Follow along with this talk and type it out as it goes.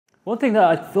One thing that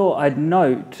I thought I'd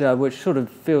note, which sort of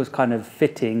feels kind of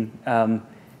fitting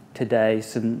today,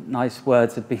 some nice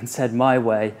words have been said my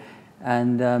way,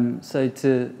 and so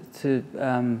to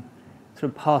sort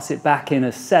of pass it back in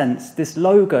a sense, this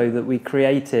logo that we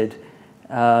created,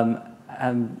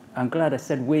 and I'm glad I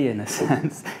said we in a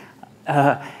sense,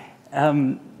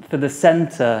 for the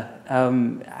centre,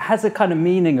 has a kind of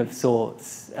meaning of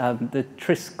sorts. The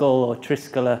triskel or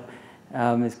triscula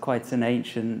is quite an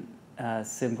ancient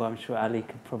symbol. I'm sure Ali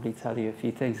could probably tell you a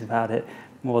few things about it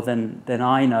more than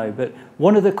I know. But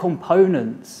one of the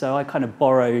components, so I kind of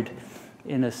borrowed,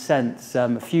 in a sense,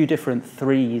 a few different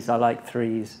threes. I like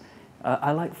threes.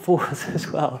 I like fours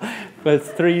as well, but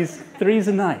threes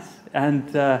are nice.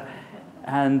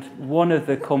 And one of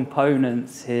the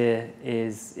components here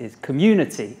is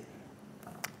community.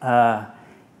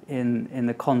 In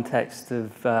the context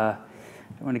of, I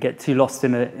don't want to get too lost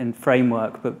in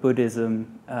framework, but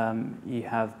Buddhism, you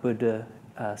have Buddha,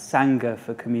 Sangha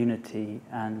for community,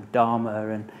 and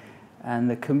Dharma, and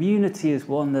the community is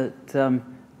one that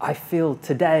I feel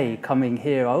today coming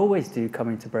here. I always do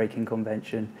coming to Breaking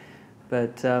Convention,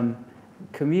 but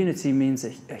community means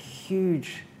a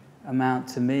huge amount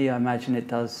to me. I imagine it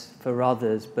does for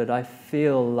others, but I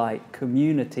feel like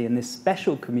community, and this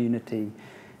special community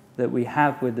that we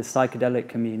have with the psychedelic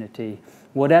community,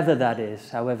 whatever that is,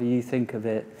 however you think of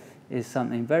it, is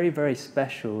something very, very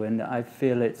special. And I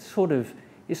feel it sort of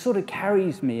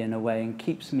carries me in a way and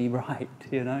keeps me right,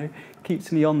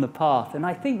 keeps me on the path. And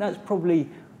I think that's probably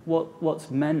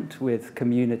what's meant with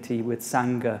community, with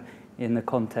Sangha, in the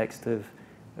context of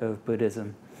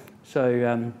Buddhism.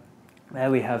 So there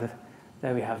we have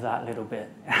that little bit.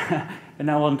 And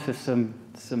now on to some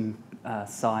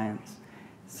science.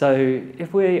 So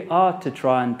if we are to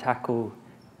try and tackle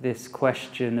this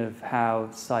question of how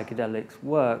psychedelics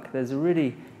work, there's a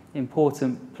really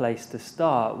important place to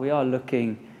start. We are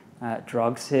looking at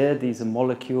drugs here. These are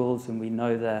molecules, and we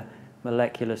know their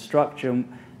molecular structure.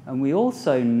 And we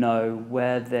also know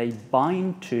where they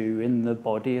bind to in the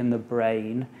body and the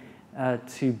brain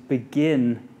to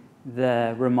begin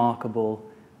their remarkable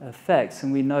effects.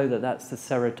 And we know that that's the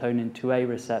serotonin 2A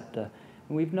receptor.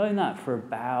 And we've known that for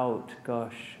about,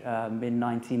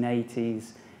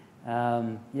 mid-1980s.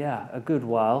 A good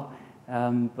while.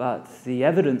 But the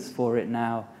evidence for it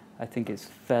now, I think it's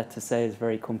fair to say, is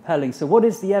very compelling. So what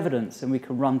is the evidence? And we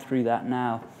can run through that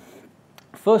now.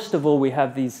 First of all, we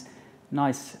have these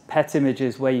nice PET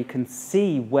images where you can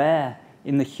see where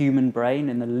in the human brain,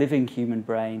 in the living human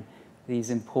brain, these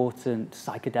important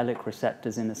psychedelic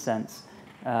receptors, in a sense,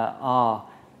 are.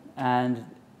 And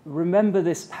remember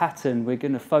this pattern. We're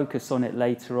going to focus on it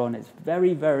later on. It's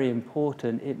very, very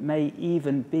important. It may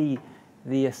even be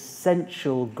the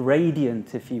essential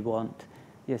gradient, if you want,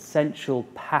 the essential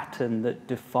pattern that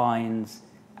defines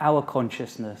our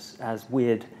consciousness as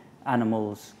weird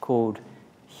animals called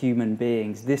human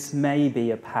beings. This may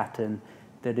be a pattern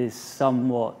that is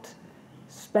somewhat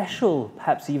special,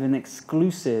 perhaps even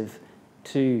exclusive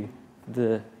to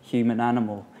the human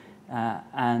animal.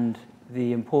 And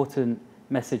the important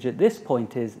message at this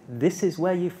point is this is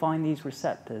where you find these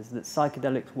receptors that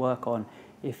psychedelics work on.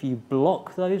 If you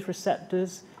block those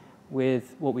receptors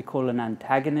with what we call an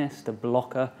antagonist, a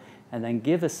blocker, and then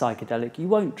give a psychedelic, you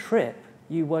won't trip,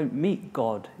 you won't meet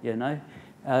God,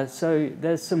 So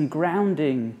there's some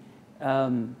grounding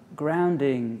sort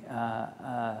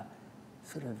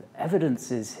of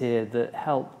evidences here that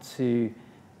help to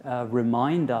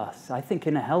remind us, I think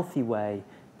in a healthy way,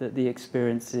 that the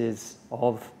experiences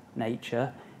of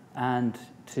nature, and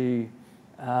to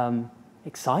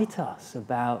excite us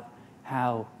about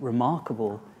how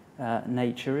remarkable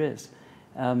nature is.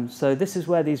 So this is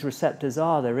where these receptors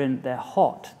are. They're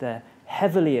hot. They're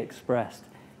heavily expressed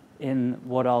in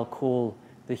what I'll call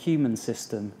the human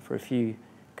system for a few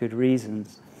good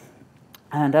reasons.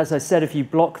 And as I said, if you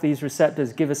block these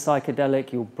receptors, give a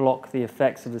psychedelic, you'll block the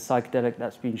effects of the psychedelic.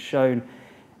 That's been shown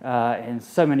in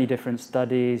so many different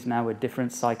studies, now with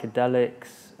different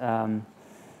psychedelics,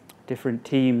 different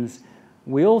teams.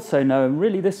 We also know, and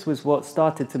really this was what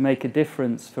started to make a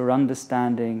difference for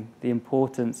understanding the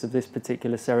importance of this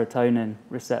particular serotonin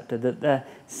receptor, that there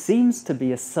seems to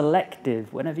be a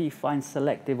selective, whenever you find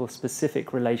selective or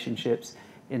specific relationships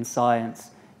in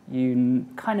science, you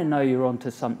kind of know you're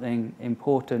onto something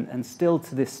important. And still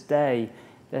to this day,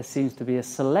 there seems to be a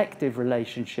selective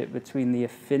relationship between the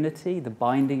affinity, the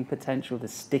binding potential, the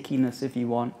stickiness, if you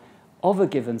want, of a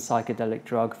given psychedelic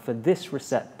drug for this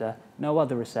receptor, no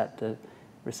other receptors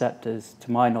to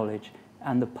my knowledge,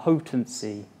 and the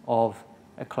potency of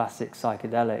a classic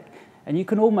psychedelic. And you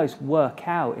can almost work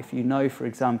out, if you know, for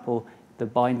example, the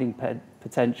binding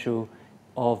potential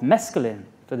of mescaline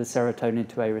for the serotonin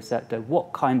 2A receptor,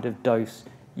 what kind of dose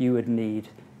you would need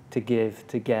to give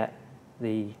to get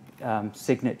the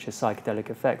signature psychedelic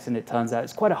effects. And it turns out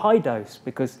it's quite a high dose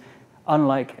because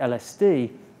unlike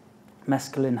LSD,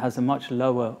 mescaline has a much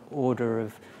lower order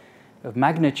of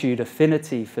magnitude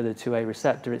affinity for the 2A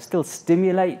receptor. It still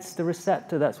stimulates the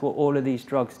receptor. That's what all of these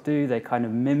drugs do. They kind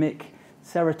of mimic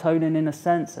serotonin in a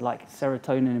sense. They're like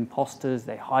serotonin imposters.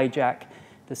 They hijack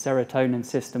the serotonin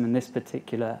system and this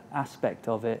particular aspect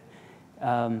of it.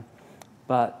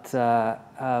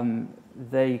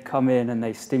 They come in and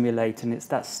they stimulate, and it's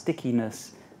that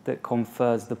stickiness that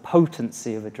confers the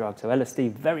potency of a drug. So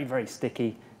LSD, very, very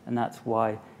sticky, and that's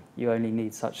why you only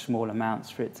need such small amounts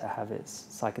for it to have its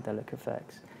psychedelic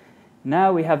effects.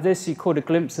 Now we have this, you caught a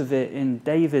glimpse of it in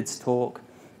David's talk,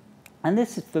 and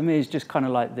this for me is just kind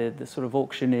of like the sort of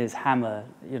auctioneer's hammer.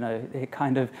 You know, it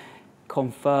kind of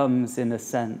confirms in a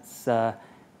sense the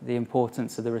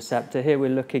importance of the receptor. Here we're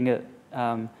looking at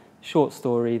short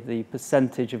story, the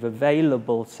percentage of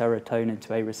available serotonin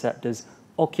 2A receptors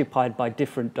occupied by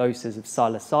different doses of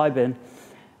psilocybin.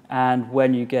 And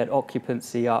when you get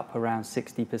occupancy up around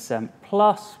 60%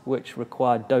 plus, which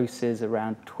required doses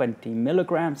around 20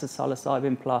 milligrams of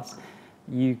psilocybin plus,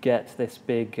 you get this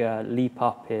big leap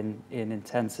up in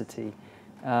intensity.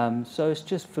 So it's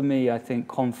just, for me, I think,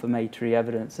 confirmatory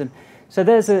evidence. And so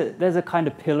there's a kind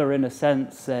of pillar, in a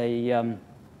sense, a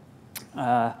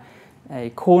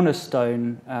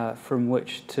cornerstone from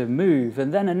which to move.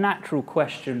 And then a natural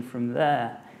question from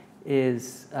there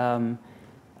is,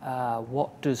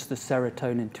 what does the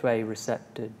serotonin 2A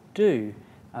receptor do?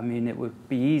 I mean, it would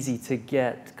be easy to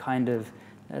get kind of,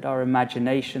 let our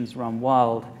imaginations run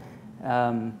wild.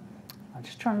 I'm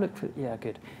just trying to look for, yeah,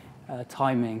 good,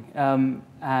 timing,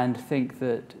 and think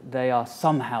that they are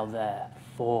somehow there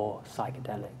for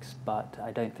psychedelics, but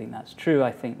I don't think that's true.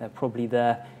 I think they're probably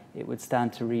there. It would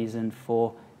stand to reason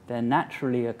for their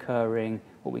naturally occurring,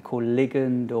 what we call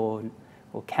ligand or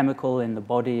chemical in the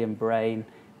body and brain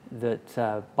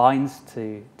that binds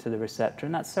to the receptor,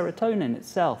 and that's serotonin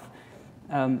itself.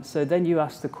 So then you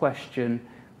ask the question,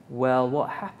 well, what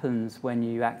happens when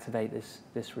you activate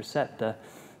this receptor?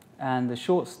 And the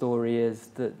short story is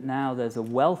that now there's a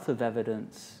wealth of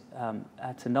evidence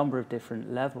at a number of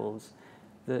different levels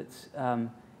that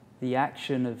the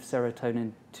action of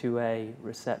serotonin 2A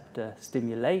receptor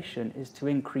stimulation is to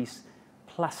increase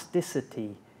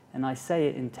plasticity. And I say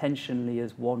it intentionally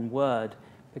as one word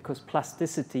because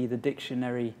plasticity, the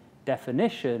dictionary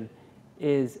definition,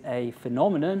 is a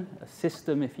phenomenon, a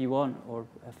system if you want, or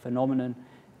a phenomenon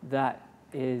that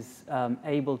is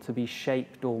able to be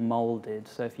shaped or molded.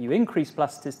 So if you increase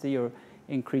plasticity, you're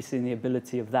increasing the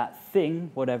ability of that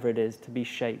thing, whatever it is, to be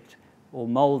shaped or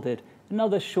molded.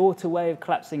 Another shorter way of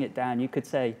collapsing it down, you could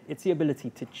say it's the ability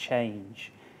to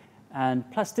change. And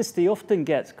plasticity often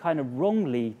gets kind of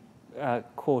wrongly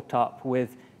caught up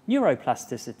with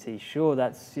neuroplasticity. Sure,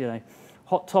 that's, you know,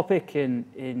 hot topic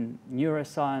in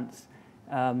neuroscience,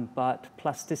 but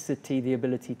plasticity, the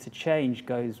ability to change,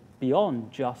 goes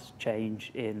beyond just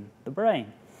change in the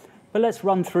brain. But let's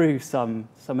run through some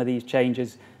of these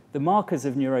changes. The markers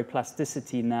of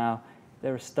neuroplasticity now,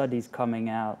 there are studies coming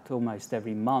out almost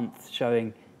every month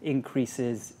showing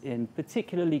increases in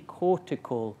particularly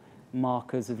cortical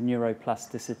markers of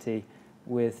neuroplasticity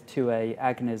with 2A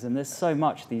agonism. There's so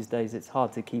much these days, it's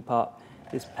hard to keep up.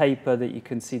 This paper that you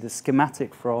can see the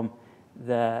schematic from,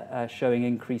 they're showing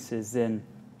increases in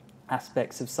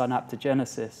aspects of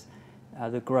synaptogenesis.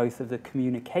 The growth of the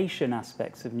communication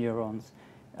aspects of neurons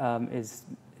is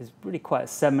really quite a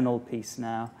seminal piece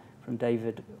now from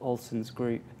David Olson's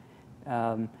group.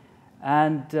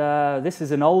 This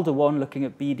is an older one looking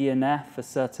at BDNF, a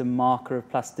certain marker of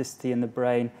plasticity in the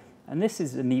brain. And this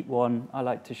is a neat one I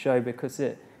like to show because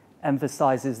it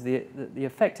emphasizes the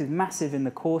effect is massive in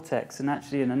the cortex and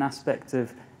actually in an aspect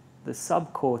of the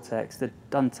subcortex, the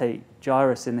dentate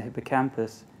gyrus in the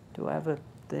hippocampus. Do I have a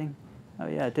thing? Oh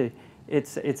yeah, I do.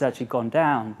 It's actually gone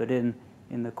down, but in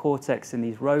the cortex in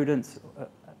these rodents,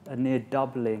 a near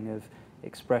doubling of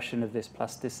expression of this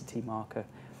plasticity marker.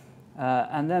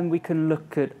 And then we can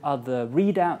look at other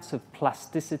readouts of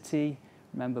plasticity.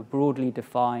 Remember, broadly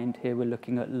defined, here we're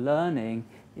looking at learning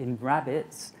in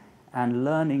rabbits and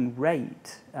learning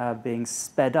rate being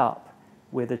sped up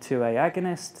with a 2A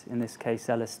agonist, in this case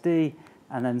LSD,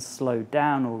 and then slowed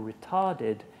down or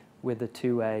retarded with a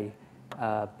 2A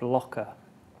blocker.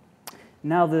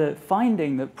 Now, the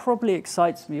finding that probably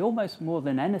excites me almost more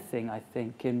than anything, I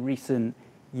think, in recent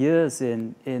years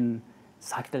in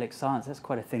psychedelic science, that's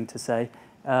quite a thing to say,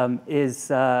 is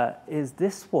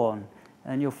this one.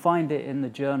 And you'll find it in the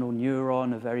journal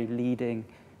Neuron, a very leading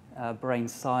Brain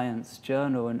Science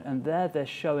journal, and there they're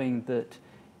showing that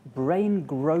brain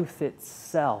growth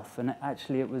itself, and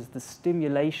actually it was the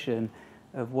stimulation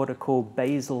of what are called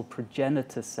basal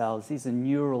progenitor cells. These are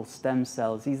neural stem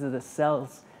cells. These are the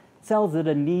cells that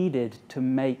are needed to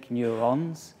make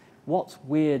neurons. What's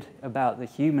weird about the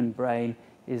human brain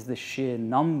is the sheer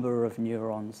number of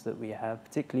neurons that we have,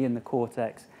 particularly in the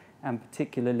cortex and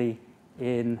particularly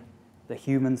in the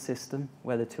human system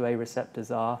where the 2A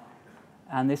receptors are.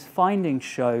 And this finding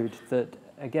showed that,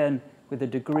 again, with a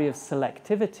degree of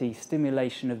selectivity,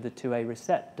 stimulation of the 2A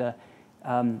receptor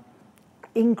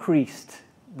increased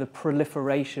the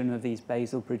proliferation of these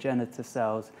basal progenitor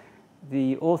cells.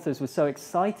 The authors were so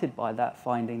excited by that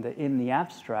finding that in the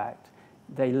abstract,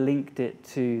 they linked it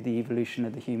to the evolution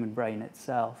of the human brain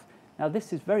itself. Now,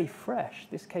 this is very fresh.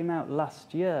 This came out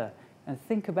last year. And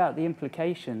think about the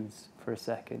implications for a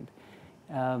second.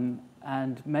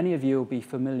 And many of you will be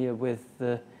familiar with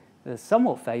the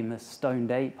somewhat famous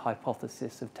stoned ape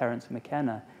hypothesis of Terence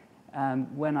McKenna.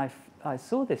 When I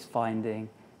saw this finding,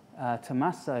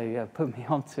 Tommaso put me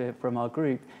onto it from our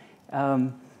group.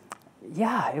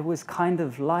 Yeah, it was kind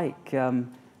of like a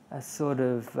sort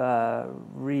of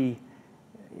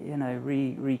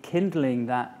rekindling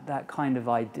that kind of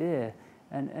idea.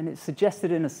 And it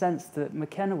suggested, in a sense, that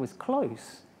McKenna was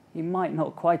close. He might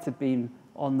not quite have been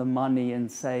on the money in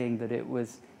saying that it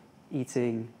was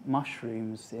eating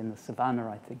mushrooms in the savannah,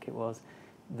 I think it was,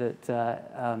 that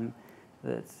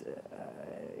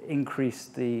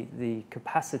increased the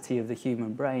capacity of the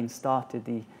human brain,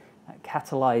 started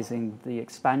catalyzing the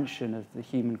expansion of the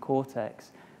human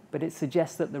cortex. But it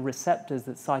suggests that the receptors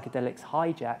that psychedelics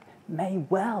hijack may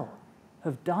well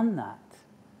have done that.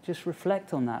 Just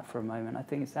reflect on that for a moment. I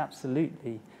think it's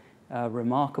absolutely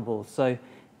remarkable. So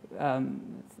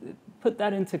put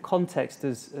that into context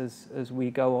as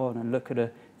we go on and look at a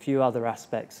few other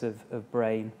aspects of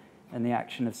brain and the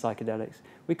action of psychedelics.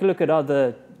 We could look at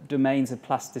other domains of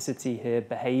plasticity here,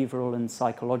 behavioral and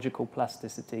psychological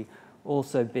plasticity,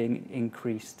 also being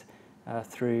increased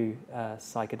through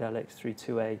psychedelics, through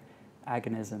 2A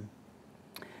agonism.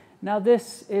 Now,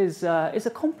 this is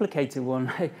a complicated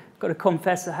one. I've got to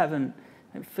confess I don't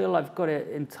feel I've got it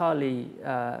entirely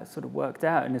sort of worked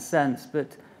out in a sense,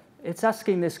 but it's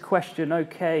asking this question,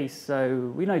 okay,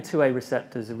 so we know 2A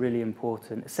receptors are really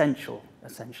important, essential,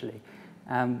 essentially.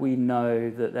 And we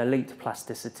know that they're linked to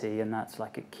plasticity, and that's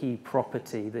like a key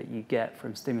property that you get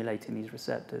from stimulating these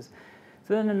receptors.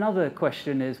 So then another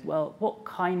question is, well, what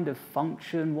kind of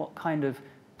function, what kind of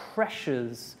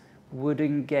pressures would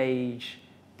engage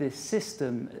this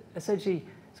system? Essentially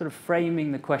sort of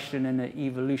framing the question in an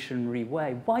evolutionary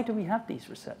way. Why do we have these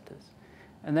receptors?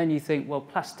 And then you think, well,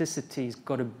 plasticity's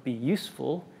got to be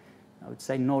useful. I would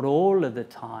say not all of the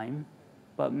time,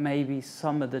 but maybe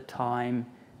some of the time,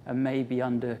 and maybe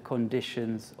under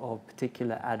conditions of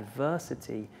particular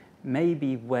adversity,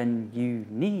 maybe when you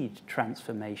need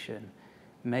transformation,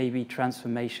 maybe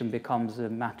transformation becomes a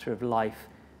matter of life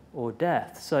or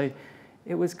death. So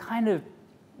it was kind of,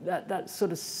 that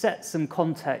sort of set some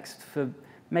context for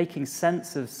making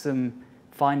sense of some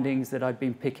findings that I've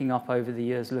been picking up over the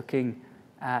years, looking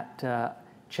at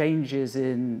changes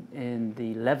in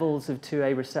the levels of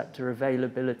 2A receptor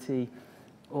availability,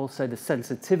 also the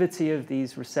sensitivity of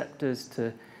these receptors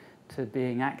to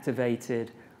being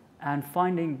activated, and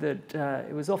finding that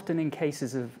it was often in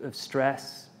cases of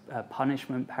stress,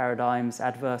 punishment paradigms,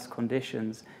 adverse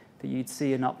conditions, that you'd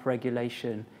see an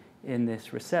upregulation in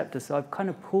this receptor. So I've kind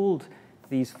of pulled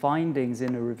these findings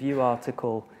in a review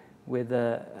article with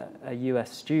a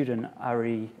US student,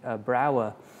 Ari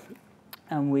Brower,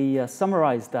 and we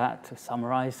summarized that,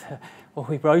 or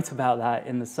we wrote about that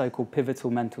in the so-called pivotal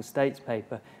mental states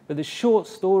paper. But the short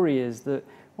story is that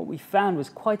what we found was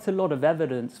quite a lot of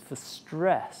evidence for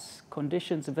stress,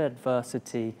 conditions of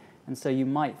adversity, and so you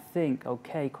might think,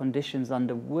 okay, conditions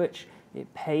under which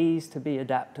it pays to be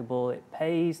adaptable, it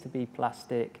pays to be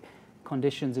plastic,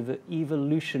 conditions of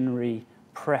evolutionary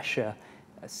pressure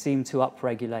seem to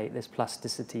upregulate this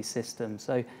plasticity system.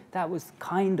 So that was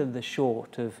kind of the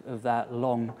short of that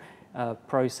long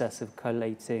process of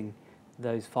collating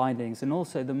those findings. And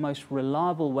also the most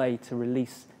reliable way to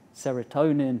release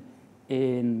serotonin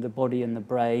in the body and the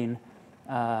brain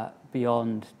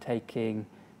beyond taking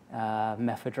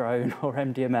methadone or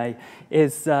MDMA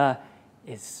is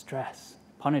stress.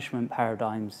 Punishment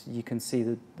paradigms, you can see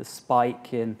the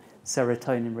spike in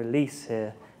serotonin release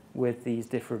here with these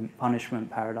different punishment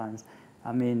paradigms.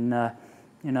 I mean,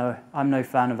 I'm no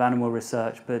fan of animal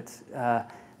research, but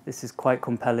this is quite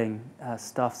compelling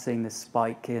stuff, seeing this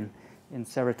spike in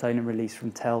serotonin release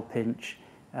from tail pinch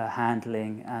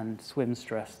handling and swim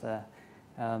stress there.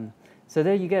 So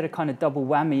there you get a kind of double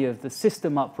whammy of the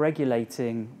system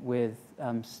upregulating with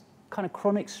kind of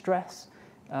chronic stress.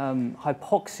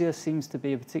 Hypoxia seems to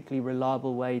be a particularly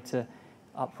reliable way to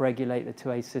upregulate the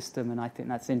 2A system, and I think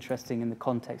that's interesting in the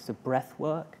context of breath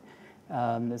work.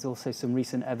 There's also some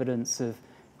recent evidence of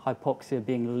hypoxia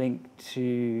being linked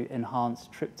to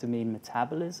enhanced tryptamine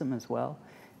metabolism as well.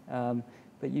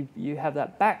 But you have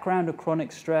that background of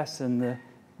chronic stress and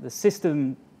the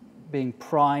system being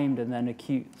primed, and then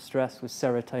acute stress with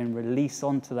serotonin release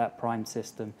onto that primed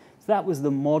system. So that was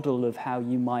the model of how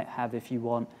you might have, if you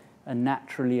want, a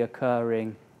naturally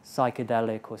occurring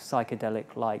psychedelic or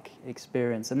psychedelic-like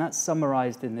experience. And that's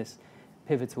summarized in this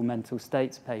Pivotal Mental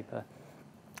States paper.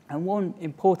 And one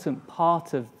important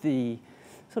part of the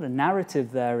sort of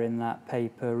narrative there in that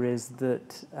paper is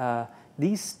that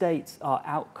these states are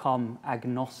outcome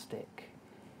agnostic.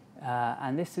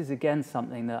 And this is, again,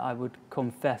 something that I would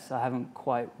confess I haven't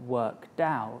quite worked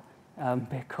out,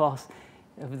 because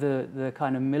of the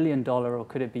kind of $1 million, or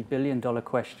could it be $1 billion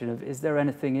question of, is there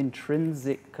anything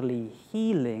intrinsically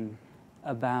healing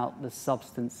about the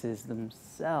substances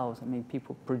themselves? I mean,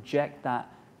 people project that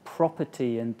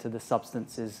property into the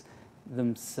substances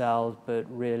themselves, but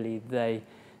really the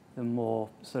more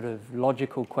sort of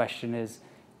logical question is,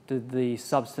 do the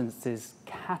substances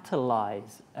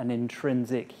catalyze an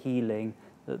intrinsic healing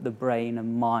that the brain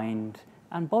and mind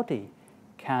and body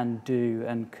can do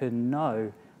and can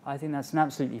know? I think that's an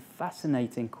absolutely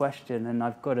fascinating question, and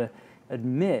I've got to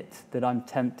admit that I'm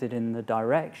tempted in the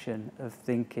direction of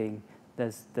thinking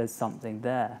there's something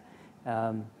there.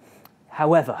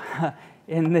 However,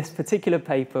 in this particular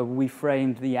paper, we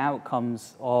framed the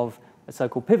outcomes of a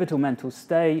so-called pivotal mental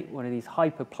state, one of these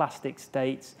hyperplastic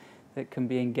states that can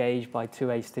be engaged by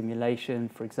 2A stimulation,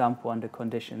 for example, under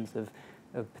conditions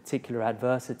of particular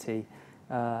adversity.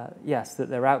 Yes, that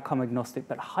they're outcome agnostic,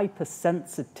 but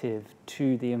hypersensitive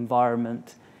to the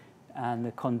environment and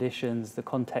the conditions, the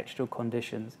contextual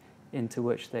conditions into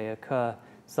which they occur,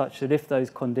 such that if those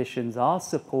conditions are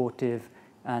supportive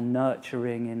and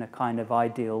nurturing in a kind of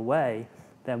ideal way,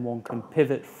 then one can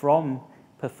pivot from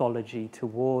pathology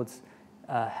towards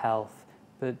health.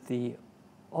 But the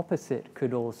opposite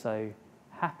could also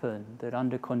happen, that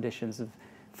under conditions of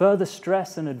further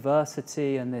stress and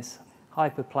adversity and this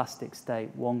hyperplastic state,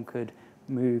 one could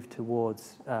move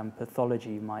towards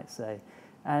pathology, you might say.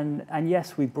 And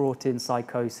yes, we brought in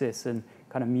psychosis and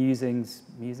kind of musings,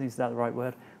 is that the right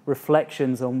word?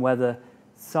 Reflections on whether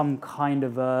some kind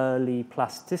of early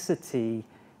plasticity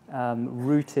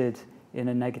rooted in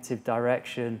a negative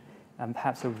direction, and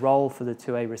perhaps a role for the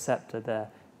 2A receptor there,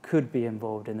 could be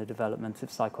involved in the development of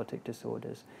psychotic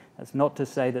disorders. That's not to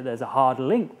say that there's a hard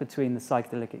link between the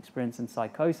psychedelic experience and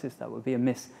psychosis. That would be a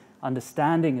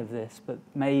misunderstanding of this, but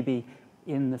maybe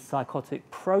in the psychotic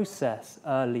process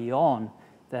early on,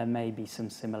 there may be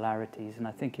some similarities. And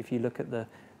I think if you look at the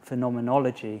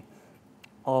phenomenology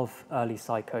of early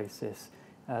psychosis,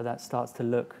 that starts to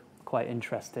look quite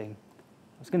interesting.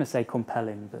 I was going to say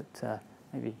compelling, but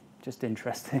maybe just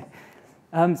interesting.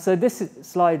 So this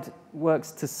slide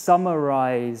works to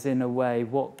summarize in a way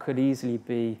what could easily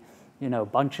be, a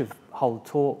bunch of whole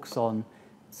talks on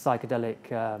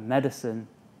psychedelic medicine.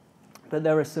 But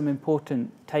there are some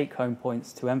important take-home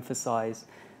points to emphasize.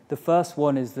 The first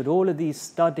one is that all of these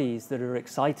studies that are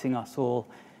exciting us all,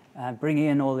 bringing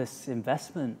in all this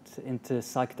investment into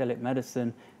psychedelic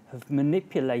medicine, have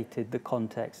manipulated the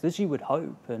context, as you would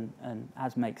hope and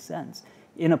as makes sense,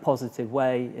 in a positive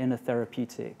way, in a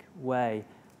therapeutic way.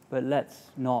 But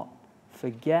let's not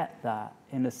forget that,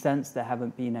 in a sense, there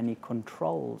haven't been any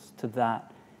controls to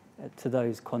that, to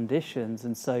those conditions.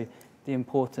 And so the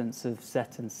importance of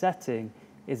set and setting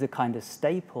is a kind of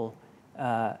staple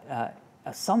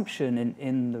assumption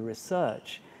in the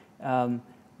research.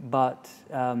 But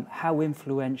how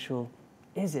influential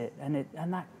is it? And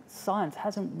that science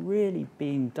hasn't really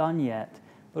been done yet.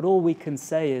 But all we can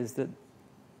say is that,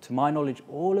 to my knowledge,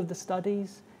 all of the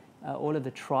studies, all of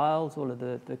the trials, all of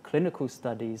the clinical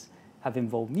studies have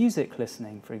involved music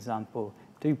listening, for example.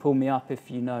 Do pull me up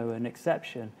if you know an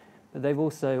exception. But they've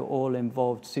also all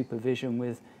involved supervision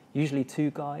with usually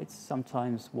 2 guides,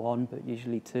 sometimes 1, but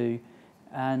usually 2.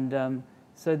 And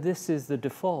so this is the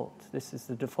default. This is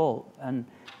the default. And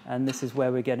this is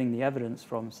where we're getting the evidence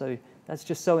from. So that's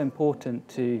just so important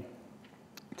to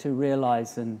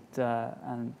realize and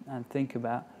think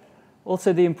about.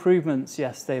 Also, the improvements,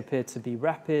 yes, they appear to be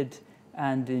rapid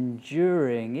and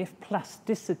enduring. If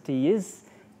plasticity is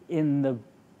in the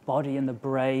body and the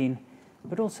brain,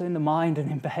 but also in the mind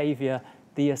and in behavior,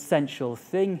 the essential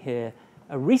thing here,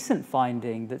 a recent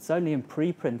finding that's only in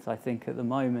preprint, I think, at the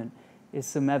moment, is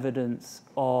some evidence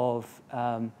of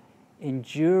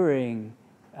enduring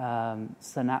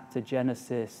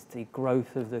synaptogenesis, the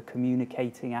growth of the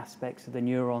communicating aspects of the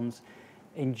neurons,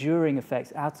 enduring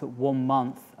effects out at 1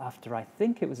 month after I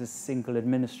think it was a single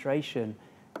administration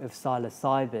of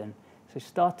psilocybin. So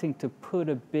starting to put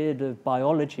a bit of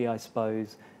biology, I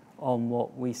suppose, on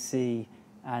what we see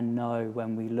and know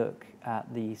when we look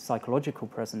at the psychological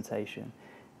presentation.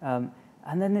 And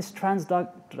then this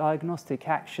transdiagnostic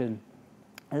action,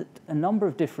 a number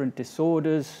of different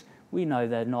disorders. We know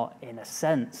they're not, in a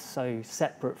sense, so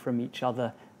separate from each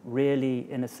other,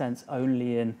 really, in a sense,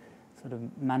 only in sort of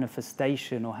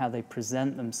manifestation or how they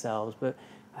present themselves. But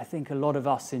I think a lot of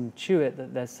us intuit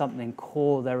that there's something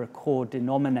core, there are core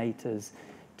denominators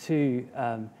to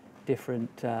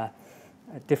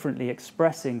differently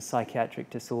expressing psychiatric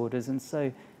disorders. And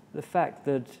so the fact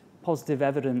that positive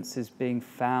evidence is being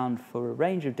found for a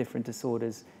range of different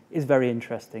disorders is very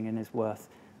interesting and is worth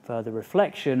further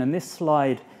reflection. And this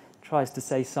slide tries to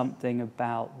say something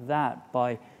about that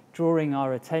by drawing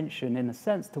our attention, in a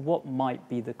sense, to what might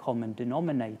be the common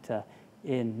denominator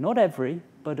in not every,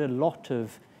 but a lot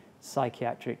of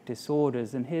psychiatric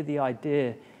disorders. And here the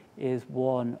idea is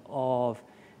one of,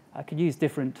 I could use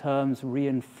different terms,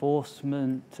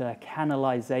 reinforcement,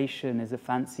 canalization is a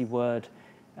fancy word,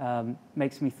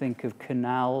 makes me think of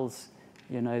canals,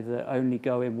 you know, that only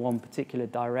go in one particular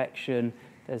direction.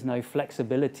 There's no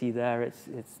flexibility there, it's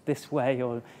this way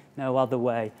or no other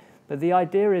way. But the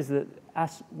idea is that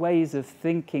as ways of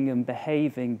thinking and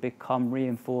behaving become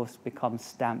reinforced, become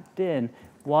stamped in,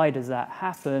 why does that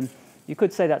happen? You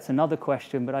could say that's another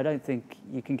question, but I don't think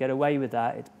you can get away with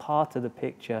that. It's part of the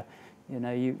picture. You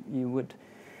know, you would,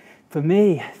 for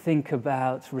me, think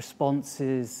about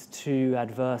responses to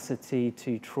adversity,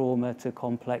 to trauma, to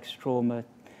complex trauma.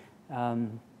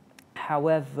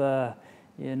 However,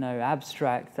 you know,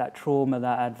 abstract that trauma,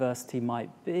 that adversity might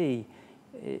be,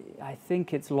 I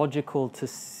think it's logical to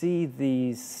see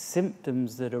these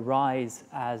symptoms that arise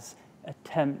as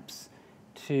attempts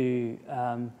to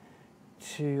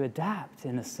adapt,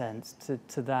 in a sense,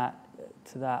 to that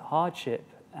hardship,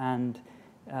 and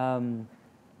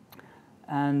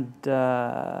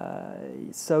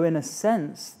so in a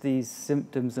sense these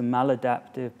symptoms are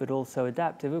maladaptive but also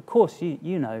adaptive. Of course,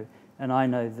 you know, and I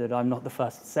know that I'm not the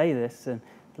first to say this, and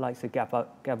the likes of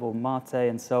Gabor Mate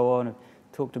and so on have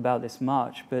talked about this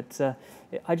much, but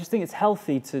I just think it's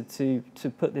healthy to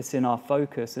put this in our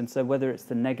focus. And so whether it's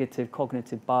the negative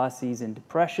cognitive biases in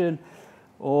depression,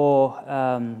 or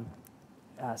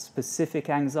specific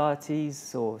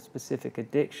anxieties, or specific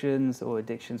addictions, or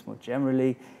addictions more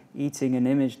generally, eating and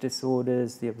image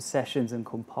disorders, the obsessions and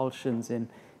compulsions in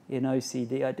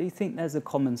OCD, I do think there's a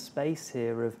common space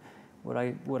here of what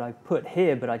I put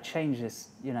here, but I change this,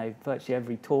 you know, virtually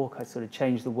every talk I sort of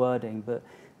change the wording, but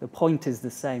the point is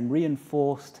the same: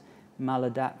 reinforced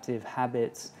maladaptive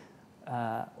habits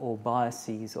or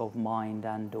biases of mind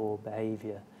and or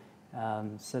behavior.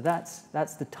 So that's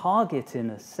the target,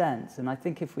 in a sense, and I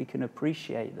think if we can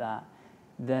appreciate that,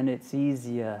 then it's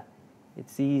easier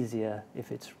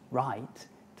if it's right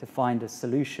to find a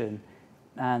solution.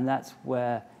 And that's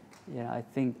where, you know, I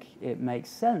think it makes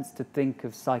sense to think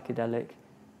of psychedelic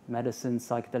medicine,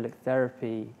 psychedelic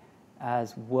therapy,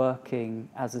 as working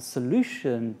as a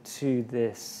solution to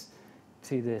this,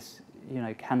 you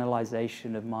know,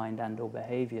 canalization of mind and or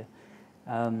behavior.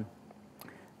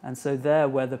 And so there,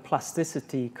 where the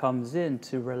plasticity comes in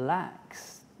to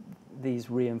relax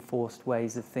these reinforced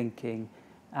ways of thinking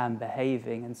and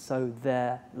behaving, and so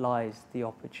there lies the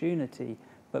opportunity.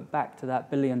 But back to that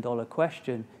billion-dollar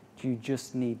question, do you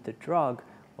just need the drug?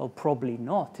 Well, probably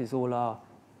not, is all our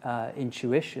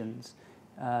intuitions.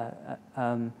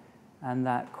 And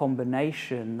that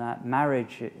combination, that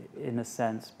marriage, in a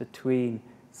sense, between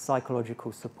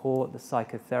psychological support, the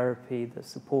psychotherapy, the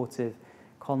supportive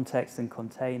context and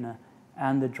container,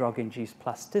 and the drug-induced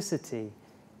plasticity,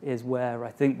 is where I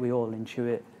think we all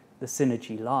intuit the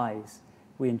synergy lies.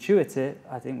 We intuit it,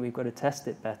 I think we've got to test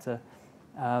it better.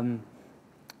 And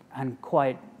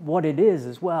quite what it is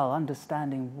as well,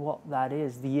 understanding what that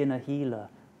is, the inner healer.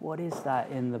 What is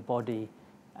that in the body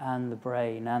and the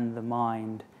brain and the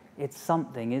mind? It's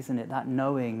something, isn't it? That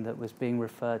knowing that was being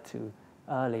referred to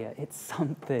earlier. It's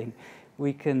something.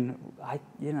 We can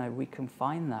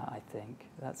find that, I think.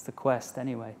 That's the quest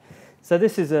anyway. So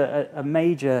this is a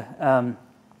major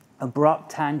abrupt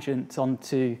tangent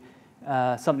onto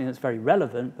something that's very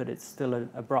relevant, but it's still an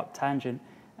abrupt tangent.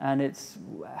 And it's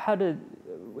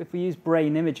if we use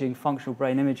brain imaging, functional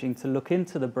brain imaging, to look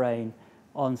into the brain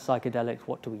on psychedelics,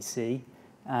 what do we see?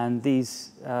 And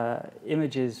these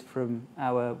images from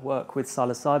our work with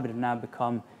psilocybin have now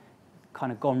become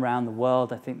kind of gone around the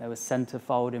world. I think there was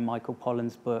Centerfold in Michael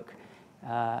Pollan's book,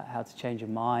 How to Change Your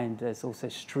Mind. There's also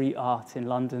street art in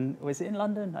London. Was it in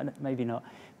London? Maybe not.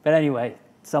 But anyway,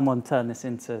 someone turned this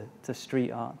into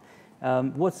street art.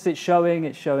 What's it showing?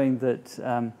 It's showing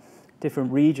that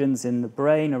different regions in the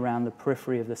brain around the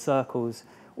periphery of the circles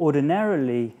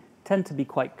ordinarily tend to be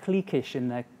quite cliquish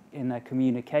in their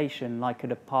communication, like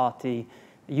at a party,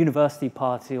 a university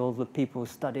party, all the people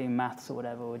studying maths or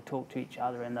whatever would talk to each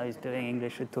other, and those doing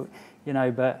English would talk,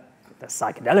 but the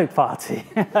psychedelic party,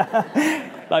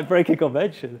 like breaking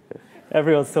convention,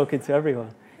 everyone's talking to everyone.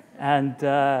 And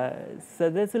so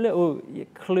there's a little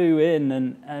clue in,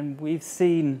 and we've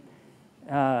seen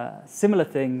similar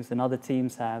things, and other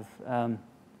teams have,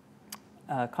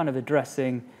 kind of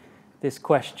addressing this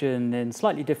question in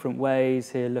slightly different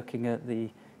ways here, looking at the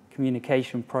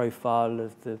communication profile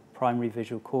of the primary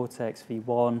visual cortex,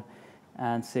 V1,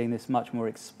 and seeing this much more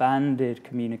expanded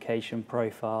communication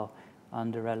profile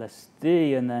under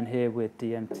LSD, and then here with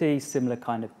DMT, similar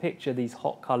kind of picture. These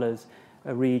hot colors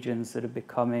are regions that are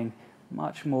becoming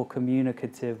much more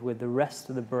communicative with the rest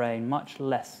of the brain, much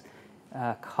less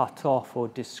cut off or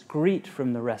discrete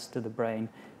from the rest of the brain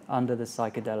under the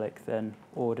psychedelic than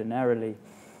ordinarily.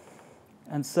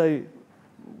 And so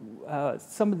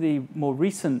some of the more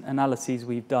recent analyses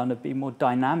we've done have been more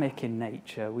dynamic in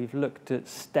nature. We've looked at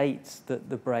states that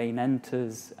the brain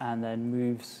enters and then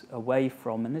moves away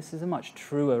from, and this is a much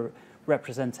truer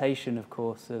representation, of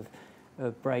course, of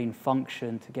brain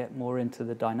function to get more into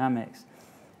the dynamics.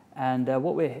 And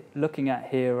what we're looking at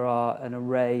here are an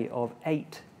array of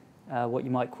 8 what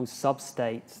you might call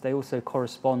substates. They also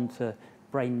correspond to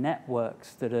brain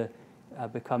networks that are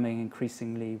becoming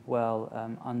increasingly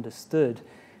well understood.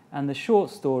 And the short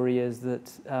story is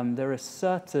that there are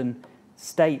certain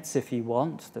states, if you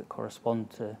want, that correspond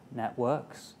to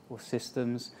networks or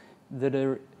systems that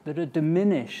are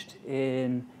diminished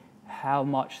in how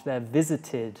much they're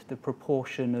visited, the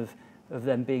proportion of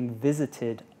them being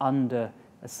visited under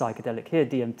a psychedelic. Here,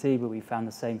 DMT, but we found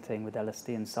the same thing with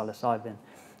LSD and psilocybin.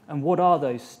 And what are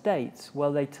those states?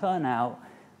 Well, they turn out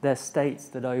they're states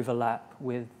that overlap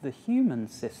with the human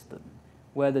system,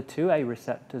 where the 2A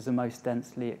receptors are most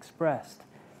densely expressed.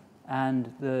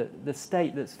 And the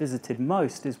state that's visited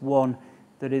most is one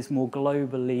that is more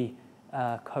globally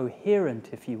coherent,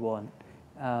 if you want.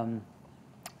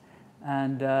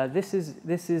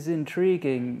 This is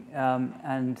intriguing,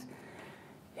 and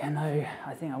I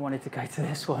think I wanted to go to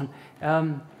this one.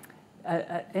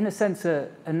 In a sense, a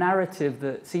narrative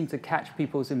that seemed to catch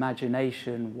people's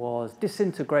imagination was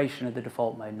disintegration of the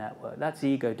default mode network. That's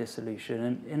ego dissolution,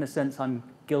 and in a sense, I'm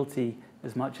guilty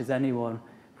as much as anyone,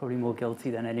 probably more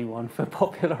guilty than anyone, for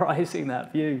popularizing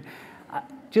that view.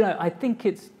 I think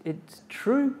it's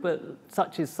true, but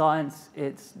such is science.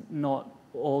 It's not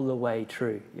all the way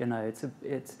true.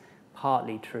 It's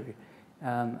partly true,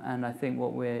 and I think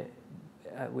what we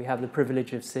have the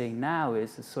privilege of seeing now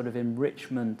is a sort of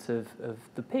enrichment of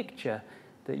the picture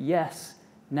that, yes,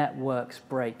 networks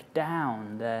break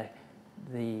down. The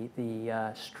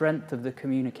strength of the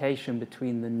communication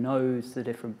between the nodes, the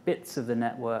different bits of the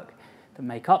network that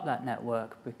make up that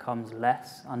network, becomes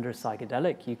less under a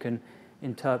psychedelic. You can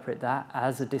interpret that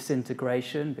as a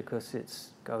disintegration because it's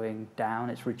going down,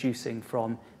 it's reducing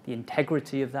from the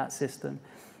integrity of that system.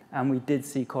 And we did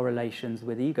see correlations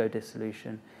with ego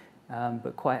dissolution.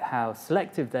 But quite how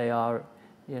selective they are,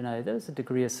 there's a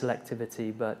degree of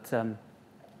selectivity, but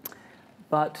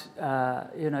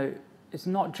it's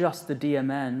not just the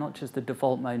DMN, not just the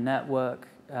default mode network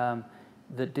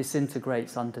that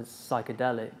disintegrates under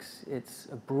psychedelics. It's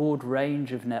a broad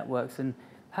range of networks, and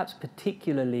perhaps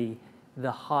particularly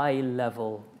the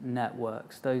high-level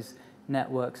networks, those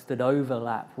networks that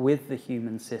overlap with the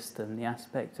human system, the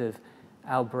aspect of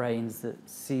our brains that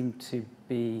seem to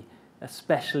be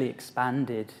especially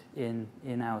expanded in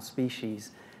our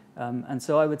species. And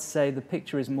so I would say the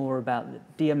picture is more about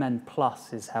DMN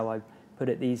plus is how I put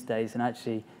it these days, and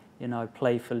actually, I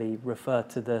playfully refer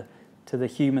to the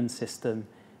human system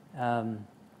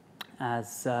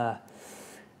as how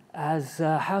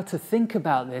to think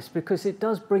about this, because it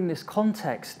does bring this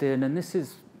context in, and this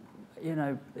is,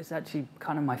 it's actually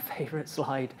kind of my favorite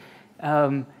slide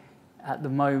at the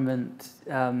moment,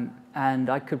 and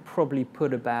I could probably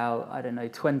put about,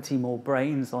 20 more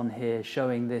brains on here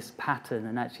showing this pattern.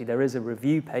 And actually there is a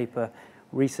review paper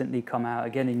recently come out,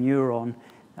 again in Neuron,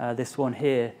 this one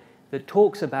here, that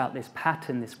talks about this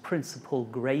pattern, this principal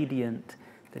gradient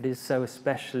that is so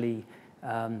especially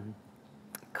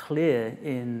clear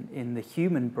in the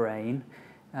human brain.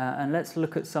 And let's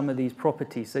look at some of these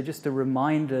properties. So just a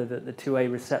reminder that the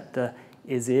 2A receptor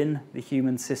is in the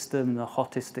human system. The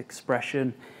hottest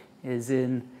expression is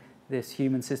in this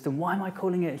human system. Why am I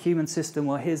calling it a human system?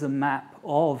 Well, here's a map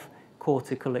of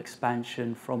cortical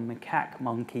expansion from macaque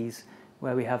monkeys,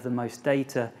 where we have the most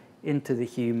data, into the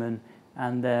human,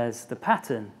 and there's the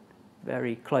pattern.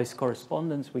 Very close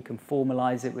correspondence. We can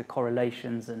formalize it with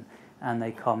correlations, and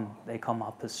they come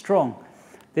up as strong.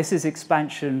 This is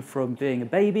expansion from being a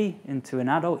baby into an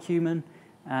adult human,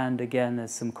 and again,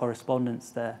 there's some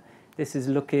correspondence there. This is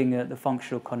looking at the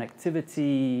functional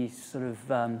connectivity, sort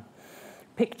of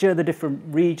picture the different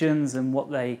regions and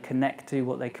what they connect to,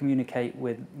 what they communicate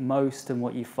with most, and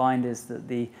what you find is that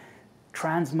the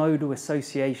transmodal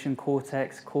association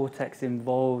cortex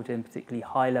involved in particularly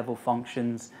high-level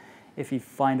functions. If you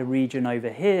find a region over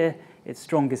here, its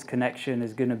strongest connection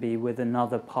is going to be with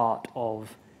another part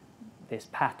of this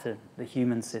pattern, the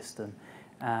human system,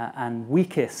 and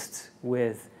weakest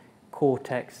with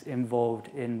cortex involved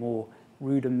in more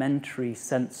rudimentary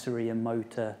sensory and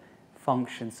motor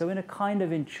function. So in a kind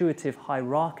of intuitive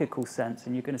hierarchical sense,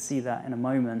 and you're going to see that in a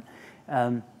moment,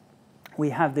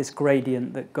 we have this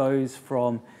gradient that goes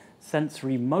from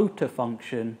sensory motor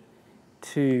function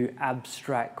to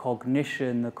abstract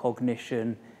cognition, the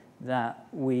cognition that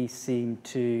we seem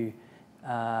to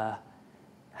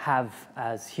have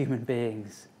as human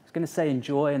beings. I was going to say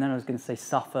enjoy, and then I was going to say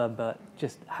suffer, but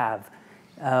just have.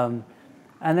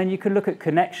 And then you can look at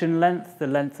connection length, the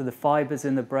length of the fibers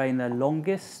in the brain. They're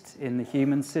longest in the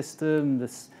human system.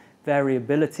 This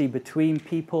variability between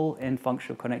people in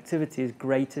functional connectivity is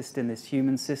greatest in this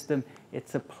human system.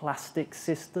 It's a plastic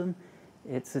system.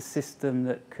 It's a system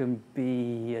that can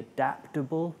be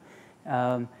adaptable.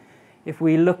 If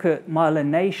we look at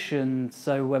myelination,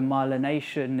 so when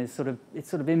myelination is sort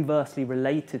of inversely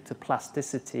related to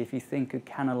plasticity. If you think of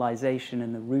canalization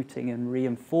and the routing and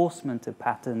reinforcement of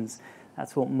patterns,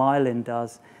 that's what myelin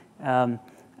does. And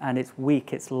it's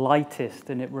weak, it's lightest,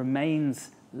 and it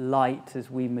remains light as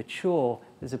we mature.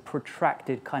 There's a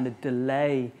protracted kind of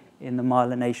delay in the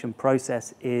myelination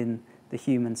process in the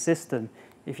human system.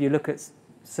 If you look at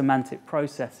semantic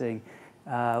processing,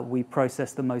 we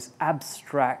process the most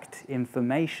abstract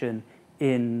information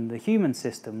in the human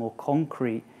system, more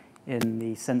concrete in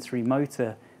the sensory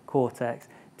motor cortex.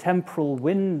 Temporal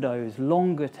windows,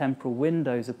 longer temporal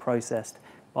windows are processed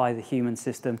by the human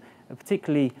system, a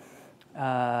particularly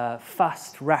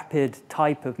fast, rapid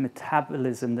type of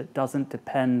metabolism that doesn't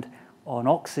depend on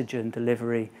oxygen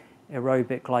delivery,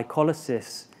 aerobic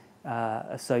glycolysis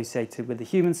associated with the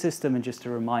human system. And just a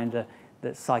reminder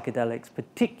that psychedelics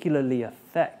particularly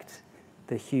affect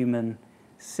the human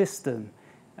system.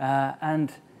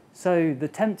 And so the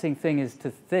tempting thing is to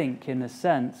think, in a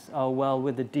sense, oh, well,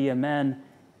 with the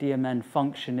DMN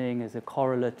functioning as a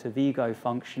correlate of ego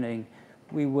functioning,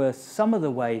 we were some of the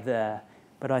way there.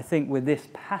 But I think with this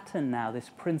pattern now, this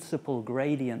principal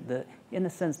gradient that, in a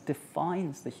sense,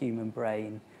 defines the human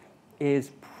brain,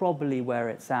 is probably where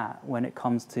it's at when it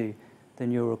comes to the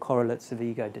neural correlates of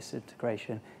ego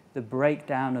disintegration. The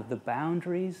breakdown of the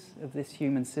boundaries of this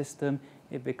human system,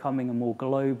 it becoming a more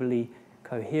globally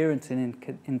coherent and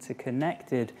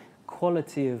interconnected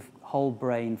quality of whole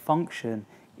brain function,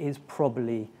 is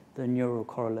probably the neural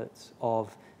correlates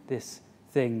of this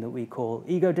thing that we call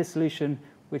ego dissolution,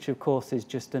 which of course is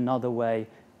just another way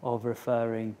of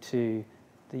referring to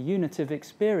the unitive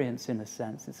experience in a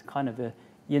sense. It's kind of a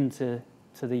yin to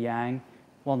the yang.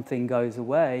 One thing goes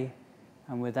away,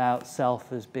 and without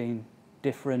self as being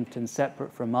different and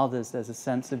separate from others, there's a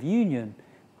sense of union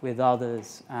with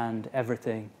others and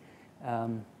everything.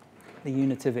 The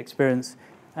unitive experience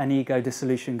and ego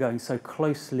dissolution going so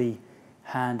closely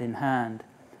hand in hand.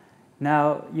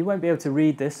 Now, you won't be able to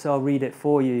read this, so I'll read it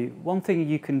for you. One thing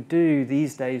you can do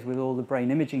these days with all the brain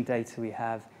imaging data we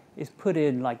have is put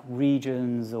in like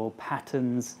regions or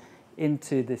patterns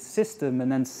into this system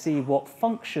and then see what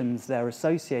functions they're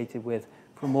associated with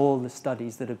from all the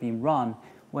studies that have been run.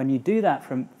 When you do that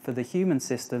for the human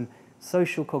system,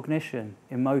 social cognition,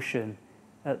 emotion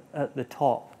at the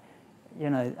top,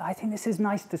 I think this is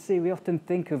nice to see. We often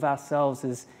think of ourselves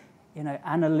as,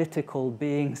 analytical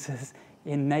beings as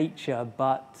in nature,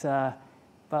 but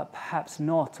perhaps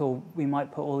not, or we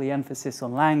might put all the emphasis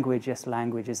on language. Yes,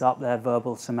 language is up there,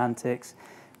 verbal semantics,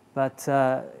 but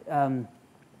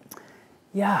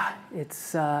yeah,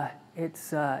 it's a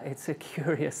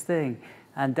curious thing.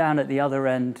 And down at the other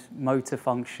end, motor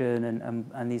function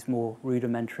and these more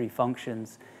rudimentary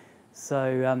functions.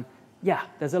 So yeah,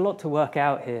 there's a lot to work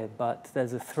out here, but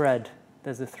there's a thread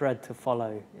to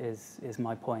follow is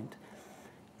my point.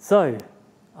 So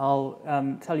I'll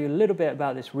tell you a little bit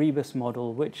about this rebus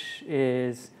model, which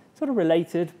is sort of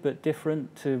related but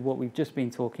different to what we've just been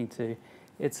talking to.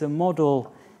 It's a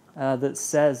model that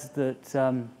says that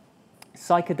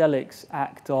psychedelics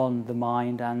act on the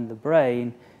mind and the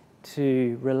brain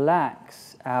to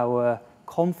relax our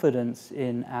confidence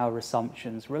in our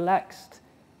assumptions, relaxed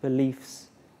beliefs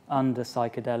under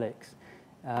psychedelics.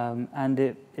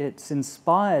 And it's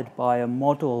inspired by a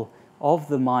model of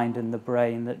the mind and the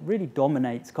brain that really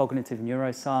dominates cognitive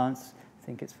neuroscience. I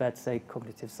think it's fair to say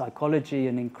cognitive psychology,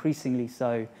 and increasingly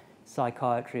so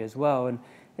psychiatry as well. And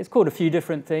it's called a few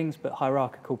different things, but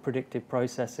hierarchical predictive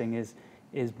processing is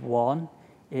one.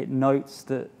 It notes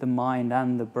that the mind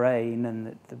and the brain, and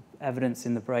that the evidence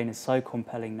in the brain is so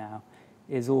compelling now,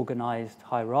 is organized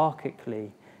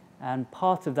hierarchically. And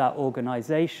part of that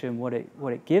organization, what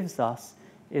it gives us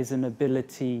is an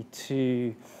ability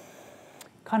to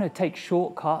kind of take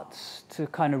shortcuts to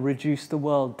kind of reduce the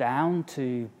world down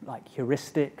to like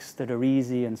heuristics that are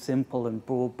easy and simple and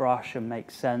broad brush and make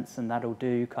sense and that'll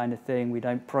do kind of thing. We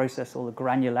don't process all the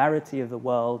granularity of the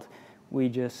world. We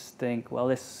just think, well,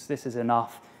 this is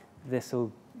enough.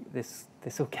 This'll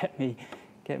get me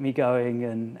going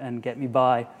and get me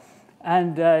by.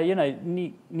 And you know,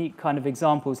 neat kind of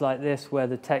examples like this where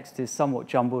the text is somewhat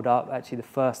jumbled up. Actually, the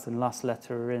first and last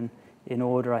letter are in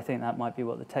order. I think that might be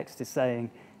what the text is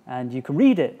saying. And you can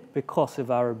read it because of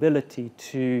our ability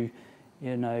to,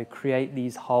 you know, create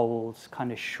these holes,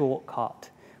 kind of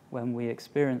shortcut when we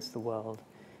experience the world.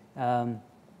 And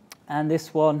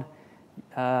this one,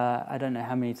 I don't know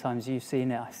how many times you've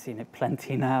seen it. I've seen it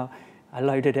plenty now. I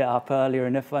loaded it up earlier,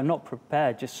 and if I'm not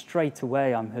prepared, just straight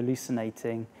away I'm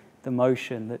hallucinating the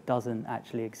motion that doesn't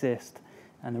actually exist.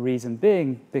 And the reason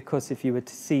being, because if you were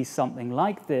to see something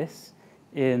like this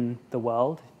in the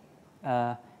world,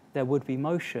 there would be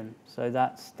motion. So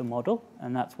that's the model,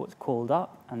 and that's what's called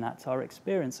up, and that's our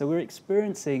experience. So we're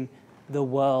experiencing the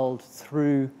world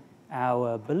through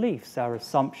our beliefs, our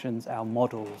assumptions, our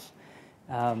models.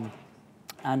 And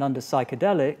under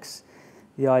psychedelics,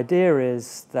 the idea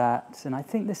is that, and I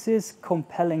think this is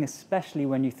compelling, especially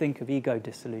when you think of ego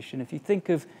dissolution. If you think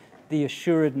of the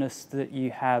assuredness that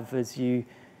you have as you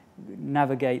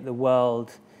navigate the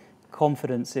world,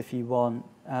 confidence, if you want,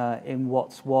 in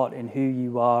what's what, in who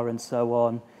you are, and so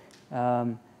on.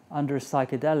 Under a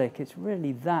psychedelic, it's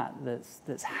really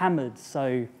that's hammered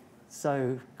so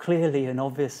clearly and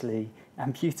obviously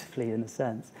and beautifully, in a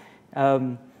sense.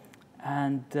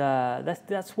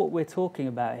 That's what we're talking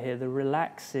about here: the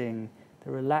relaxing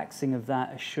of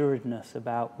that assuredness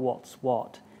about what's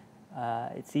what.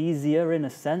 It's easier, in a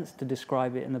sense, to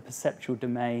describe it in the perceptual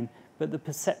domain, but the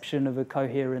perception of a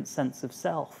coherent sense of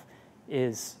self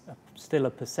is still a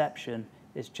perception.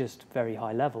 It's just very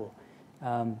high level.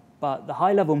 But the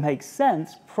high level makes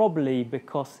sense probably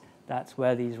because that's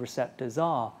where these receptors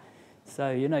are.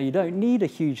 So, you know, you don't need a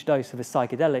huge dose of a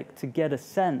psychedelic to get a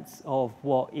sense of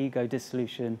what ego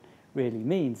dissolution really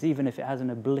means. Even if it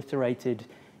hasn't obliterated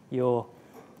your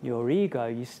ego,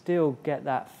 you still get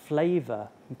that flavor.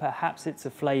 And perhaps it's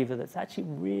a flavor that's actually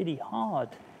really hard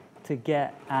to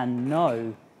get and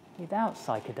know without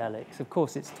psychedelics. Of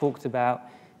course, it's talked about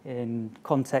in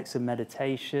context of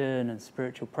meditation and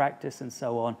spiritual practice and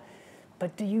so on.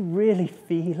 But do you really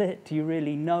feel it? Do you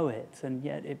really know it? And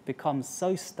yet it becomes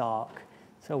so stark,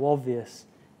 so obvious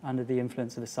under the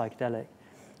influence of a psychedelic.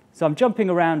 So I'm jumping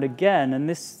around again, and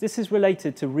this is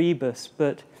related to rebus,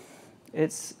 but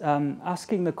it's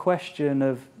asking the question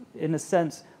of, in a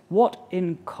sense, what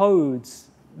encodes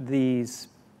these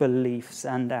beliefs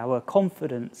and our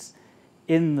confidence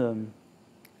in them.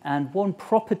 And one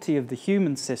property of the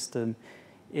human system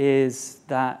is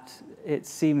that it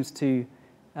seems to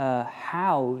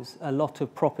house a lot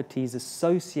of properties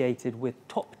associated with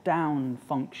top-down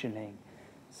functioning.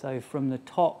 So from the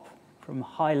top, from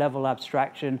high-level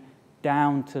abstraction,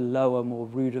 down to lower, more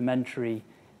rudimentary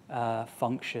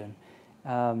function.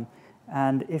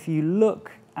 And if you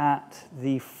look at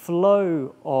the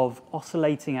flow of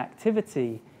oscillating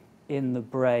activity in the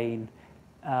brain,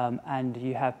 and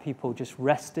you have people just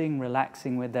resting,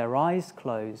 relaxing with their eyes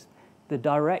closed, the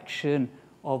direction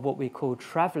of what we call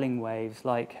traveling waves,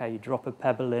 like how you drop a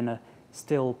pebble in a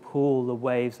still pool, the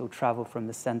waves will travel from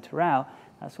the center out.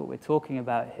 That's what we're talking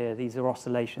about here. These are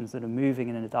oscillations that are moving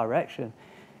in a direction.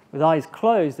 With eyes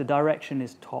closed, the direction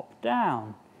is top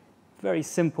down. Very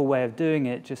simple way of doing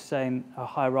it, just saying a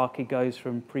hierarchy goes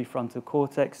from prefrontal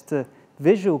cortex to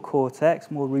visual cortex,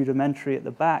 more rudimentary at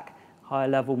the back, higher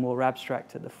level, more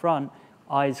abstract at the front.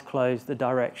 Eyes closed, the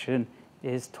direction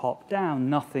is top down,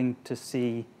 nothing to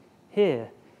see here.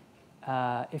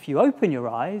 If you open your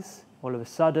eyes, all of a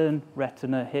sudden,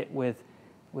 retina hit with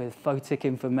photic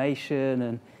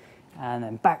information and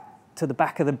then to the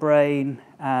back of the brain,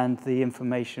 and the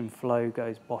information flow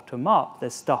goes bottom up.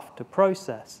 There's stuff to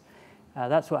process.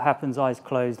 That's what happens eyes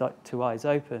closed to eyes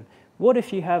open. What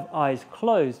if you have eyes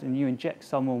closed and you inject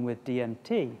someone with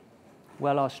DMT?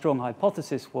 Well, our strong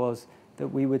hypothesis was that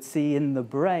we would see in the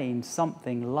brain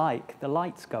something like the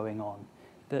lights going on,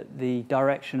 that the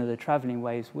direction of the traveling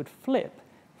waves would flip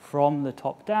from the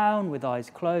top down with eyes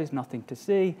closed, nothing to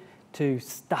see, to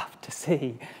stuff to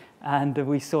see. And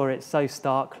we saw it so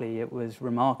starkly, it was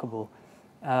remarkable.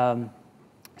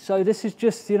 So this is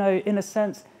just, you know, in a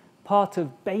sense, part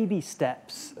of baby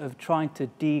steps of trying to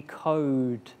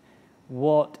decode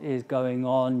what is going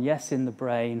on, yes, in the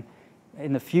brain,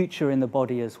 in the future in the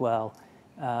body as well,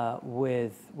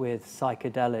 with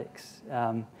psychedelics.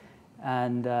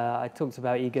 And I talked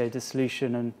about ego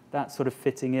dissolution and that sort of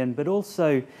fitting in, but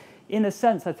also, in a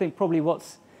sense, I think probably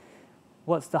what's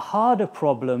the harder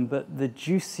problem, but the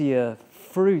juicier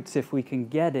fruit, if we can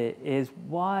get it, is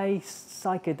why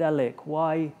psychedelic,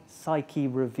 why psyche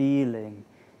revealing?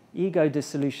 Ego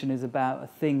dissolution is about a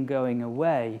thing going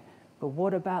away, but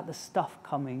what about the stuff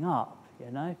coming up,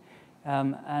 you know?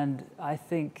 And I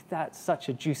think that's such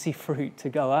a juicy fruit to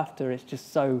go after. It's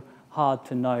just so hard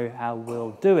to know how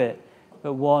we'll do it.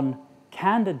 But one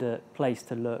candidate place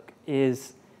to look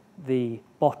is the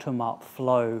bottom-up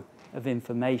flow of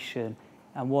information.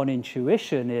 And one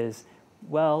intuition is,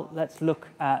 well, let's look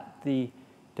at the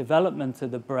development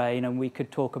of the brain, and we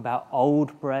could talk about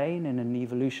old brain in an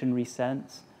evolutionary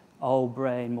sense, old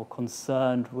brain more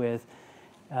concerned with,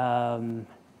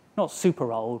 not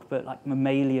super old, but like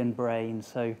mammalian brain,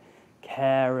 so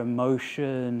care,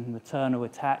 emotion, maternal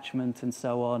attachment, and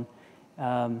so on.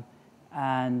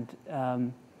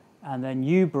 And then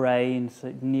new brains,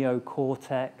 so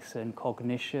neocortex and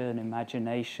cognition,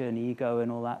 imagination, ego,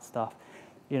 and all that stuff.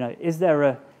 You know, is there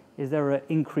an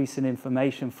increase in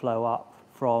information flow up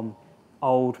from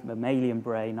old mammalian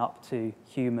brain up to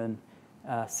human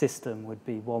system would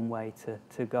be one way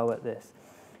to go at this.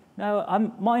 Now,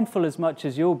 I'm mindful as much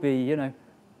as you'll be, you know,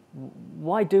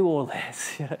 why do all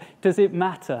this? Does it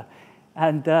matter?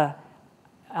 And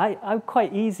I'm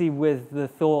quite easy with the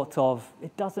thought of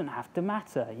it doesn't have to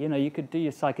matter. You know, you could do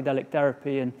your psychedelic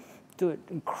therapy and do it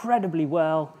incredibly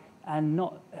well and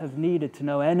not have needed to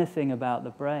know anything about the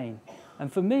brain.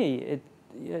 And for me,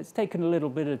 it's taken a little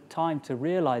bit of time to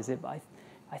realize it, but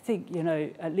I think, you know,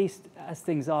 at least as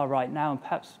things are right now, and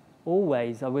perhaps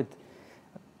always, I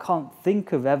can't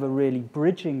think of ever really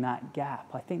bridging that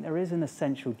gap. I think there is an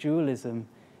essential dualism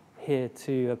here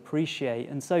to appreciate.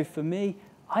 And so for me,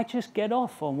 I just get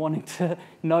off on wanting to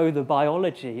know the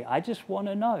biology. I just want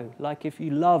to know. Like if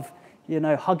you love, you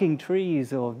know, hugging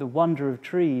trees or the wonder of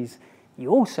trees, you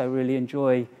also really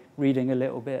enjoy reading a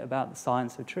little bit about the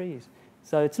science of trees.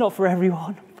 So it's not for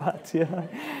everyone, but, you know,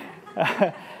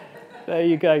 there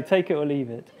you go. Take it or leave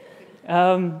it.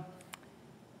 Psilocybin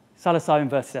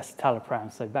versus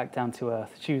escitalopram, so back down to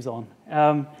earth, shoes on.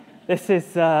 This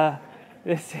is a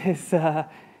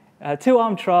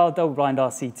two-arm trial, double-blind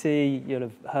RCT. You'll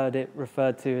have heard it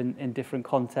referred to in different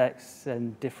contexts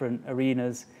and different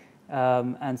arenas.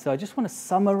 And so I just want to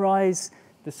summarize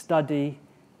the study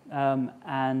and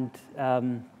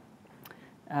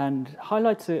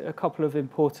highlight a couple of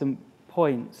important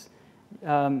points.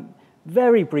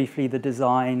 Very briefly, the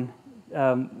design.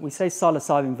 We say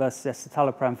psilocybin versus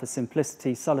escitalopram for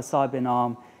simplicity. Psilocybin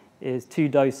arm is 2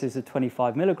 doses of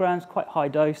 25 milligrams, quite high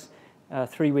dose,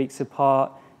 3 weeks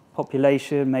apart.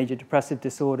 Population, major depressive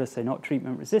disorder, so not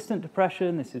treatment-resistant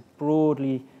depression. This is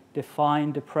broadly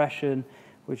defined depression,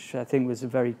 which I think was a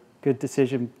very good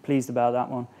decision. Pleased about that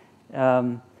one,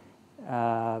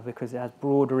 because it has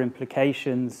broader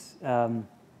implications.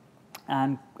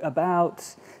 And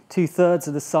about 2/3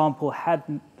 of the sample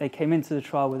they came into the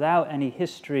trial without any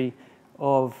history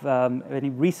of any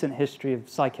recent history of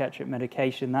psychiatric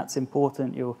medication. That's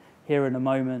important. You'll hear in a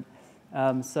moment.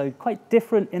 So quite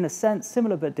different in a sense,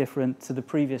 similar but different to the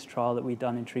previous trial that we'd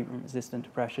done in treatment-resistant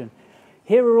depression.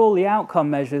 Here are all the outcome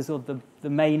measures, or the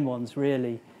main ones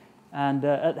really. And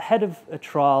at the head of a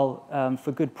trial,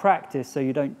 for good practice, so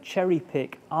you don't cherry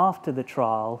pick after the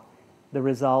trial the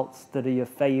results that are your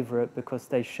favorite because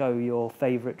they show your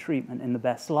favorite treatment in the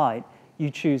best light,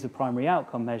 you choose a primary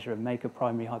outcome measure and make a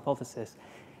primary hypothesis.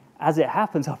 As it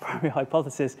happens, our primary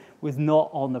hypothesis was not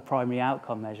on the primary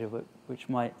outcome measure, which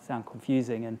might sound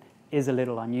confusing and is a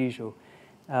little unusual.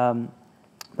 But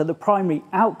the primary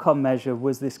outcome measure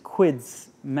was this QIDS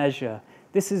measure.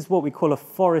 This is what we call a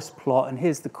forest plot, and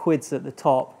here's the QIDS at the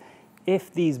top.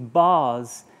 If these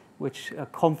bars, which are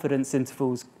confidence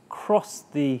intervals, cross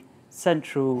the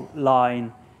central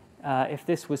line, if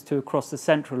this was to cross the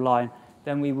central line,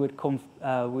 then we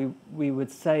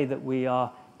would say that we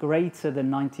are greater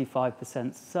than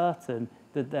 95% certain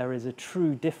that there is a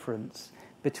true difference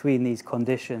between these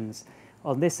conditions.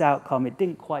 On this outcome, it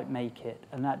didn't quite make it,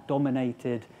 and that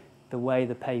dominated the way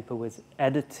the paper was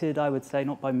edited, I would say,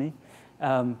 not by me,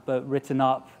 but written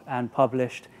up and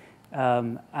published.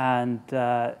 Here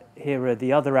are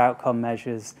the other outcome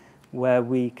measures where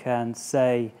we can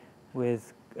say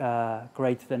with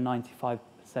greater than 95%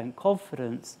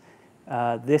 confidence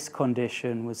this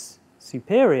condition was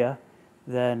superior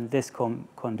than this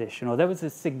condition, or there was a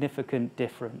significant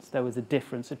difference. There was a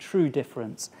difference, a true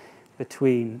difference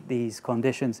between these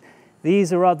conditions.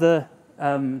 These are other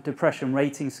depression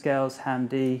rating scales,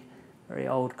 HAM-D, very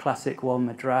old classic one,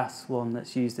 Madras, one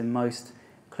that's used in most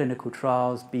clinical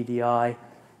trials. BDI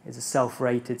is a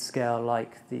self-rated scale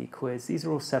like the quiz. These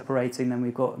are all separating. Then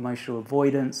we've got emotional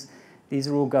avoidance. These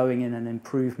are all going in an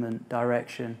improvement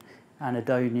direction.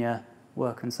 Anhedonia,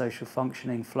 work and social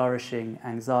functioning, flourishing,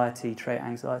 anxiety, trait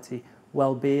anxiety,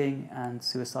 well-being, and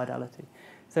suicidality.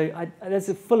 So there's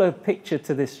a fuller picture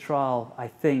to this trial, I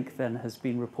think, than has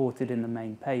been reported in the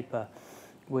main paper,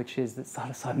 which is that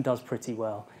psilocybin does pretty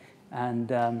well.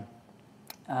 And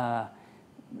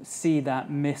see that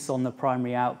miss on the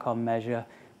primary outcome measure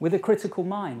with a critical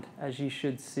mind, as you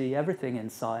should see everything in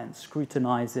science.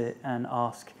 Scrutinize it and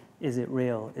ask, is it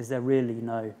real? Is there really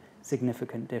no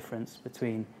significant difference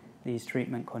between these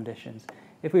treatment conditions?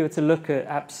 If we were to look at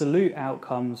absolute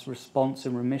outcomes, response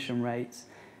and remission rates,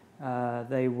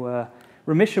 they were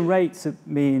remission rates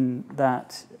mean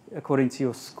that according to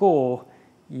your score,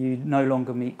 you no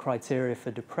longer meet criteria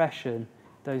for depression.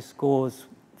 Those scores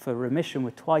for remission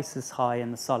were twice as high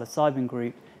in the psilocybin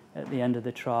group at the end of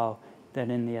the trial than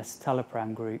in the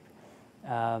escitalopram group.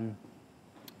 And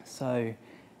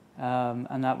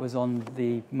that was on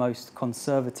the most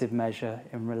conservative measure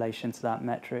in relation to that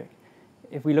metric.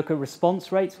 If we look at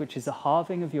response rates, which is a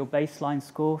halving of your baseline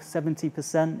score,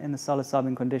 70% in the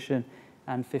psilocybin condition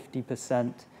and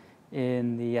 50%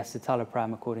 in the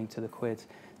escitalopram according to the quiz.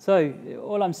 So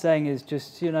all I'm saying is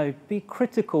just, be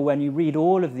critical when you read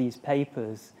all of these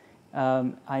papers.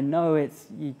 I know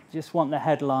you just want the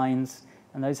headlines,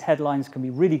 and those headlines can be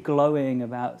really glowing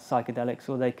about psychedelics,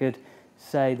 or they could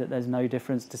say that there's no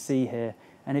difference to see here.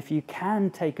 And if you can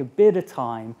take a bit of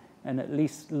time and at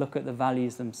least look at the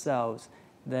values themselves,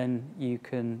 then you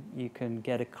can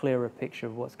get a clearer picture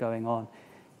of what's going on.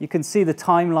 You can see the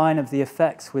timeline of the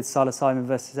effects with psilocybin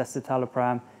versus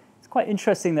escitalopram. It's quite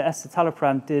interesting that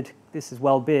escitalopram this is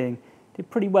well-being, did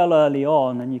pretty well early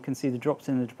on, and you can see the drops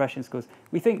in the depression scores.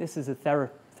 We think this is a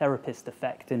therapist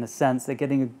effect in a sense. They're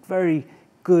getting a very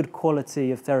good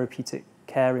quality of therapeutic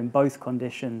care in both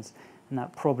conditions, and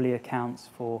that probably accounts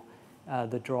for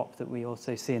the drop that we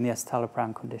also see in the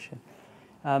escitalopram condition.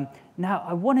 Now,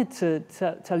 I wanted to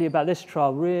tell you about this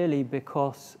trial really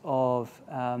because of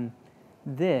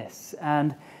this.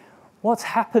 And what's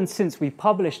happened since we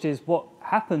published is what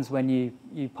happens when you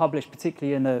publish,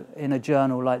 particularly in a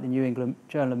journal like the New England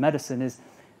Journal of Medicine, is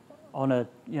on a,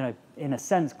 in a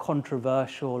sense,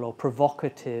 controversial or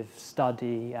provocative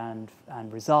study and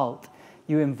result.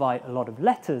 You invite a lot of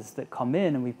letters that come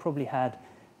in, and we probably had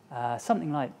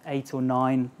something like 8 or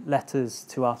 9 letters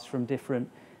to us from different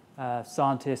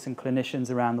scientists and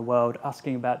clinicians around the world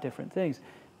asking about different things.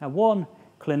 Now, one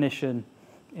clinician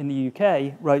in the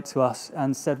UK wrote to us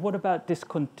and said, what about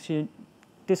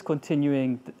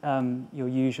discontinuing your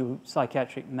usual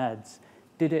psychiatric meds?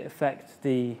 Did it affect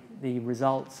the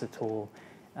results at all?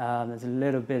 There's a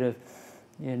little bit of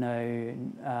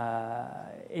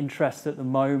interest at the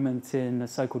moment in the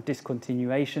so-called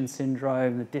discontinuation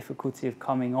syndrome, the difficulty of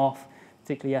coming off,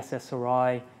 particularly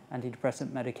SSRI,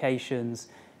 antidepressant medications,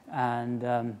 and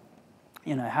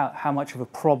how much of a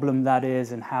problem that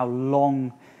is, and how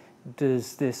long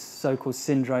does this so-called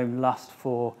syndrome last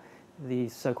for,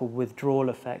 these so-called withdrawal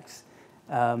effects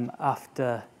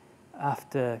after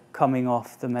coming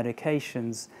off the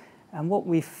medications. And what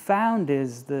we found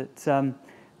is that,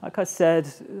 like I said,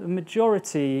 the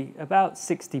majority, about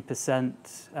 60%,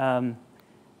 a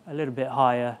little bit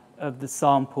higher, of the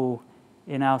sample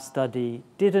in our study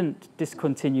didn't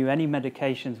discontinue any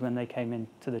medications when they came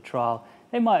into the trial.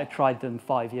 They might have tried them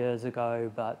 5 years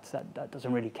ago, but that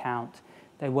doesn't really count.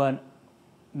 They weren't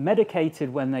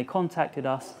medicated when they contacted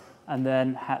us and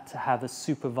then had to have a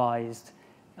supervised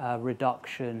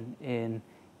reduction in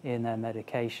their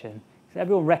medication. So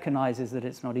everyone recognizes that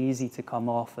it's not easy to come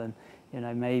off, and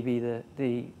maybe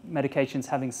the medication's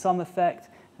having some effect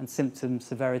and symptom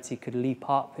severity could leap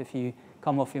up if you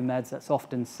come off your meds. That's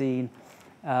often seen.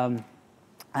 And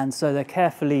so they're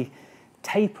carefully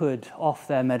tapered off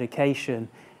their medication.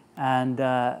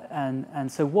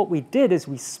 And so what we did is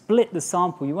we split the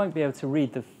sample. You won't be able to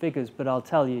read the figures, but I'll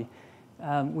tell you.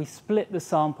 We split the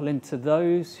sample into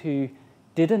those who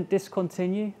didn't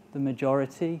discontinue, the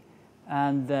majority,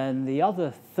 and then the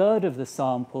other third of the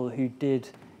sample who did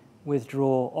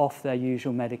withdraw off their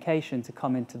usual medication to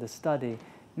come into the study.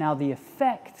 Now, the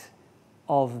effect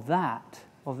of that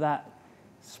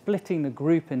splitting the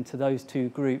group into those two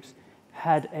groups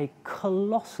had a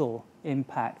colossal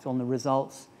impact on the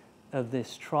results of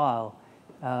this trial.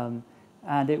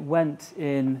 And it went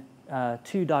in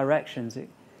two directions.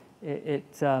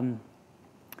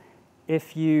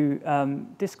 If you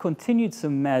discontinued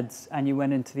some meds and you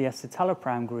went into the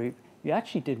escitalopram group, you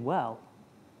actually did well.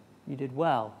 You did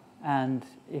well. And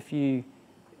if you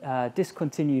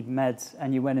discontinued meds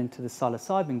and you went into the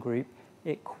psilocybin group,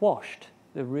 it quashed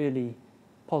the really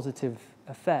positive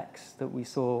effects that we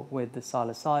saw with the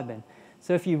psilocybin.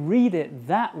 So if you read it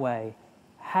that way,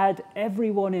 had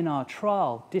everyone in our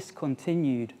trial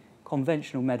discontinued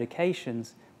conventional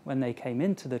medications when they came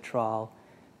into the trial,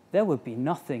 there would be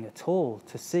nothing at all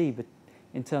to see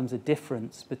in terms of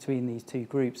difference between these two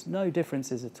groups. No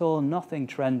differences at all, nothing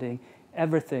trending,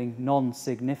 everything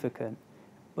non-significant.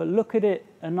 But look at it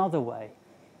another way.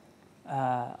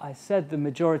 I said the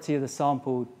majority of the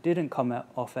sample didn't come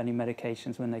off any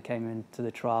medications when they came into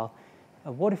the trial.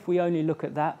 What if we only look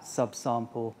at that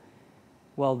subsample?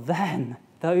 Well, then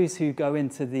those who go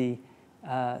into the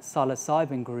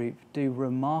psilocybin group do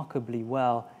remarkably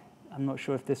well. I'm not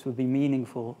sure if this would be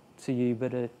meaningful to you,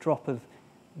 but a drop of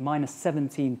minus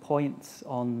 17 points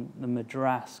on the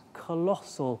MADRS,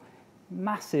 colossal,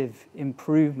 massive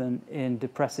improvement in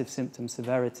depressive symptom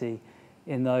severity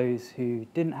in those who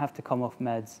didn't have to come off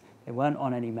meds. They weren't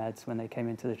on any meds when they came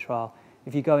into the trial.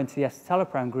 If you go into the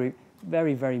escitalopram group,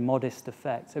 very, very modest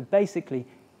effect. So basically,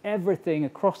 everything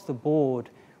across the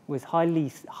board was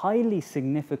highly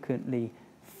significantly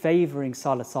favoring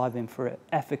psilocybin for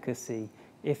efficacy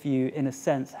if you, in a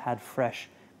sense, had fresh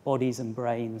bodies and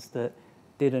brains that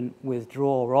didn't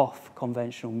withdraw off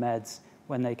conventional meds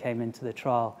when they came into the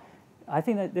trial. I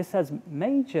think that this has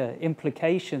major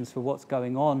implications for what's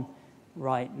going on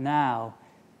right now.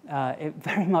 It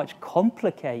very much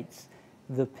complicates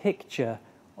the picture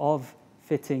of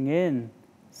fitting in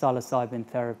psilocybin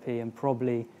therapy, and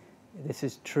probably this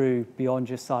is true beyond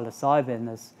just psilocybin.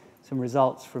 There's some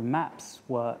results from MAPS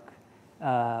work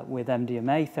with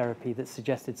MDMA therapy that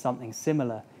suggested something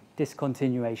similar.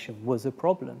 Discontinuation was a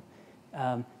problem.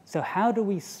 So how do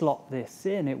we slot this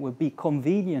in? It would be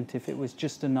convenient if it was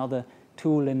just another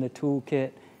tool in the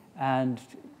toolkit, and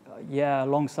yeah,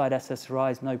 alongside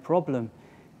SSRIs, no problem.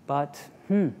 But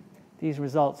these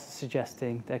results are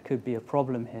suggesting there could be a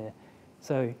problem here.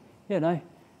 So, you know,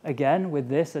 again, with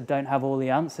this, I don't have all the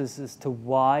answers as to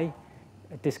why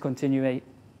discontinuing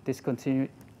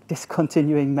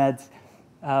meds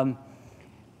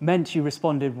meant you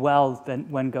responded well then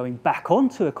when going back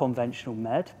onto a conventional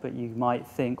med, but you might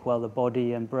think, well, the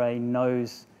body and brain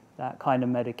knows that kind of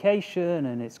medication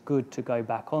and it's good to go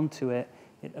back onto it.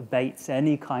 It abates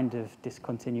any kind of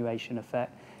discontinuation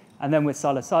effect. And then with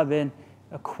psilocybin,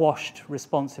 a quashed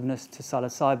responsiveness to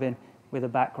psilocybin with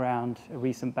a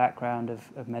recent background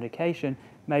of medication,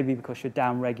 maybe because you're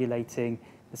down-regulating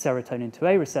the serotonin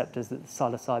 2A receptors that the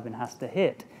psilocybin has to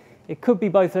hit. It could be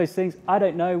both those things. I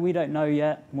don't know. We don't know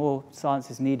yet. More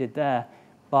science is needed there.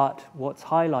 But what's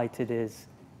highlighted is,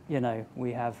 you know,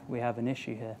 we have an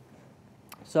issue here.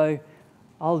 So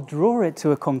I'll draw it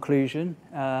to a conclusion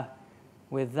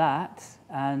with that,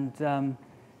 and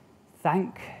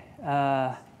thank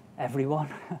everyone,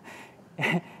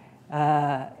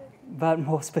 but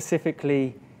more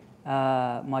specifically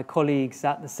my colleagues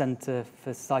at the Center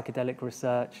for Psychedelic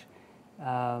Research,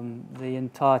 the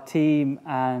entire team,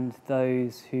 and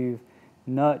those who've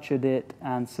nurtured it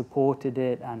and supported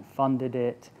it and funded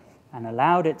it and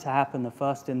allowed it to happen, the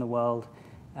first in the world.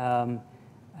 And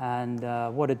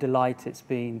what a delight it's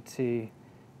been to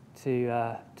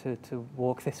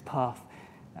walk this path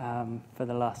for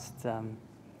the last,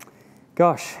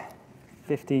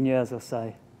 15 years or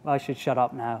so. I should shut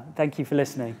up now. Thank you for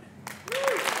listening.